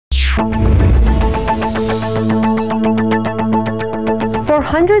For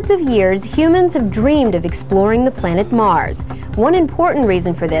hundreds of years, humans have dreamed of exploring the planet Mars. One important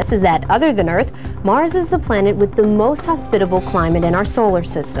reason for this is that, other than Earth, Mars is the planet with the most hospitable climate in our solar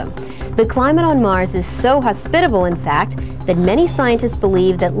system. The climate on Mars is so hospitable, in fact, that many scientists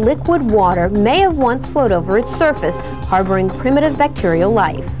believe that liquid water may have once flowed over its surface, harboring primitive bacterial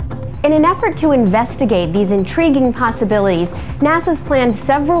life. In an effort to investigate these intriguing possibilities, NASA's planned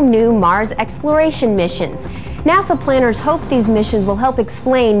several new Mars exploration missions. NASA planners hope these missions will help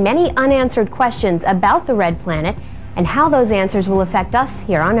explain many unanswered questions about the red planet and how those answers will affect us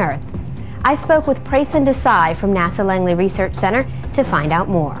here on Earth. I spoke with Prayson Desai from NASA Langley Research Center to find out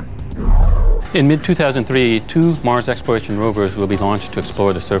more. In mid-2003, 2 Mars exploration rovers will be launched to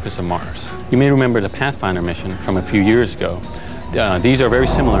explore the surface of Mars. You may remember the Pathfinder mission from a few years ago. These are very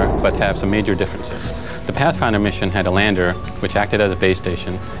similar, but have some major differences. The Pathfinder mission had a lander, which acted as a base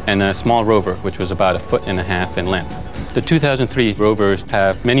station, and a small rover, which was about 1.5 feet in length. The 2003 rovers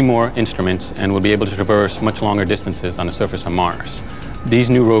have many more instruments and will be able to traverse much longer distances on the surface of Mars. These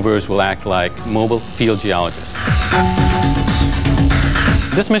new rovers will act like mobile field geologists.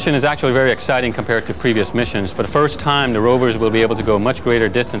 This mission is actually very exciting compared to previous missions. For the first time, the rovers will be able to go much greater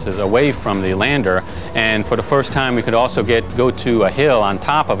distances away from the lander, and for the first time we could also go to a hill on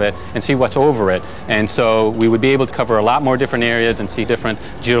top of it and see what's over it. And so we would be able to cover a lot more different areas and see different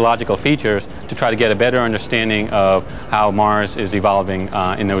geological features to try to get a better understanding of how Mars is evolving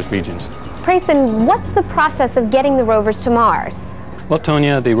in those regions. Prayson, what's the process of getting the rovers to Mars? Well,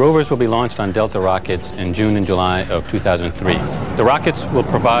 Tonya, the rovers will be launched on Delta rockets in June and July of 2003. The rockets will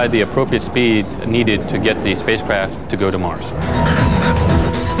provide the appropriate speed needed to get the spacecraft to go to Mars.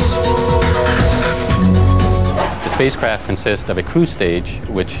 The spacecraft consists of a crew stage,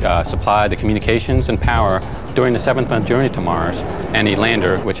 which supply the communications and power during the 7th-month journey to Mars, and a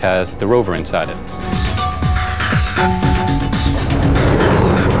lander, which has the rover inside it.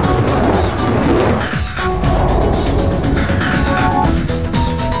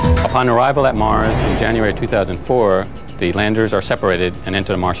 Upon arrival at Mars in January 2004, the landers are separated and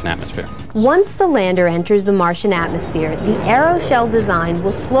enter the Martian atmosphere. Once the lander enters the Martian atmosphere, the aeroshell design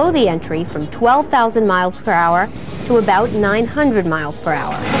will slow the entry from 12,000 miles per hour to about 900 miles per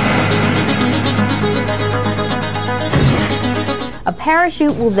hour. A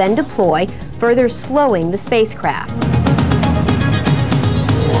parachute will then deploy, further slowing the spacecraft.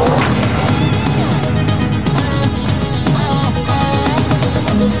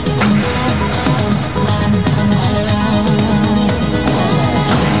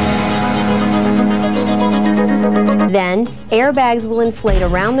 Then, airbags will inflate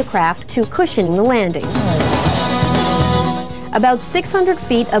around the craft to cushion the landing. About 600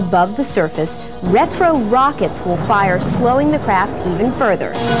 feet above the surface, retro rockets will fire, slowing the craft even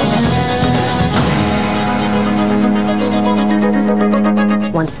further.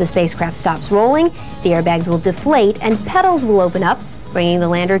 Once the spacecraft stops rolling, the airbags will deflate and pedals will open up, bringing the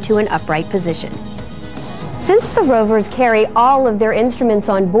lander to an upright position. Since the rovers carry all of their instruments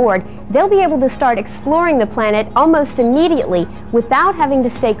on board, they'll be able to start exploring the planet almost immediately without having to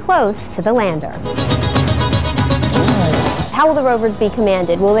stay close to the lander. How will the rovers be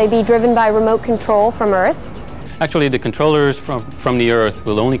commanded? Will they be driven by remote control from Earth? Actually, the controllers from the Earth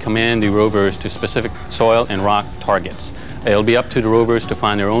will only command the rovers to specific soil and rock targets. It'll be up to the rovers to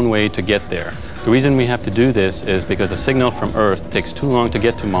find their own way to get there. The reason we have to do this is because a signal from Earth takes too long to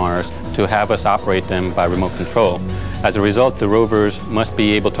get to Mars to have us operate them by remote control. As a result, the rovers must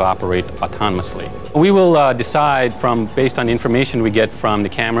be able to operate autonomously. We will decide based on the information we get from the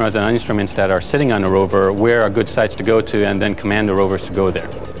cameras and instruments that are sitting on the rover, where are good sites to go to, and then command the rovers to go there.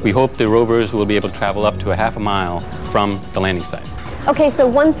 We hope the rovers will be able to travel up to a half a mile from the landing site. Okay, so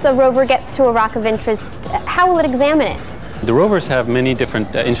once a rover gets to a rock of interest, how will it examine it? The rovers have many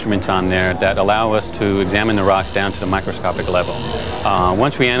different instruments on there that allow us to examine the rocks down to the microscopic level.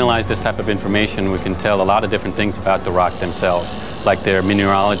 Once we analyze this type of information, we can tell a lot of different things about the rock themselves, like their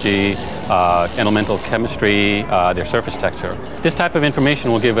mineralogy, elemental chemistry, their surface texture. This type of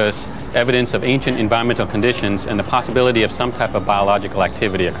information will give us evidence of ancient environmental conditions and the possibility of some type of biological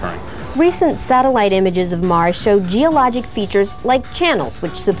activity occurring. Recent satellite images of Mars show geologic features like channels,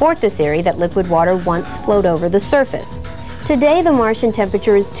 which support the theory that liquid water once flowed over the surface. Today, the Martian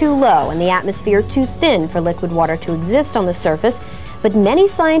temperature is too low and the atmosphere too thin for liquid water to exist on the surface, but many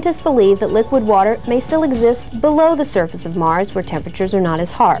scientists believe that liquid water may still exist below the surface of Mars, where temperatures are not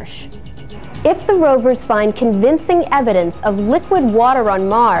as harsh. If the rovers find convincing evidence of liquid water on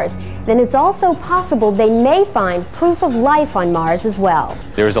Mars, then it's also possible they may find proof of life on Mars as well.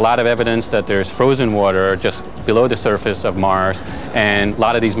 There's a lot of evidence that there's frozen water just below the surface of Mars, and a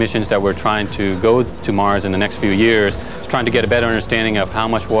lot of these missions that we're trying to go to Mars in the next few years is trying to get a better understanding of how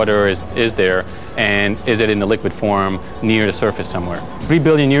much water is there, and is it in the liquid form near the surface somewhere. 3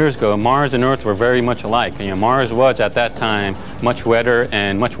 billion years ago, Mars and Earth were very much alike. Mars was at that time much wetter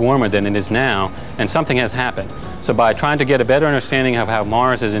and much warmer than it is now, and something has happened. So by trying to get a better understanding of how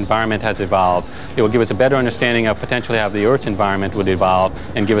Mars's environment has evolved, it will give us a better understanding of potentially how the Earth's environment would evolve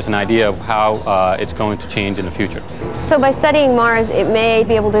and give us an idea of how it's going to change in the future. So by studying Mars, it may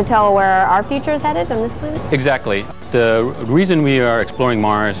be able to tell where our future is headed on this planet? Exactly. The reason we are exploring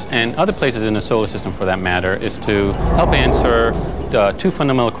Mars, and other places in the solar system for that matter, is to help answer two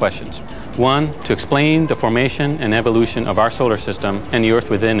fundamental questions. One, to explain the formation and evolution of our solar system and the Earth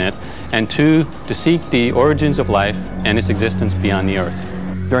within it, and two, to seek the origins of life and its existence beyond the Earth.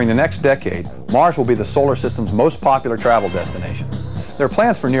 During the next decade, Mars will be the solar system's most popular travel destination. There are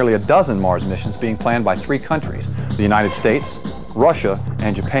plans for nearly a dozen Mars missions being planned by 3 countries, the United States, Russia,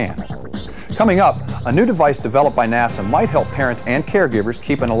 and Japan. Coming up, a new device developed by NASA might help parents and caregivers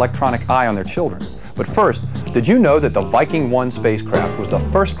keep an electronic eye on their children. But first, did you know that the Viking 1 spacecraft was the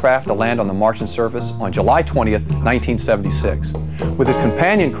first craft to land on the Martian surface on July 20th, 1976? With its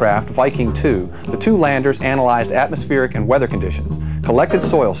companion craft, Viking 2, the 2 landers analyzed atmospheric and weather conditions, collected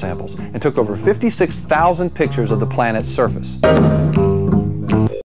soil samples, and took over 56,000 pictures of the planet's surface.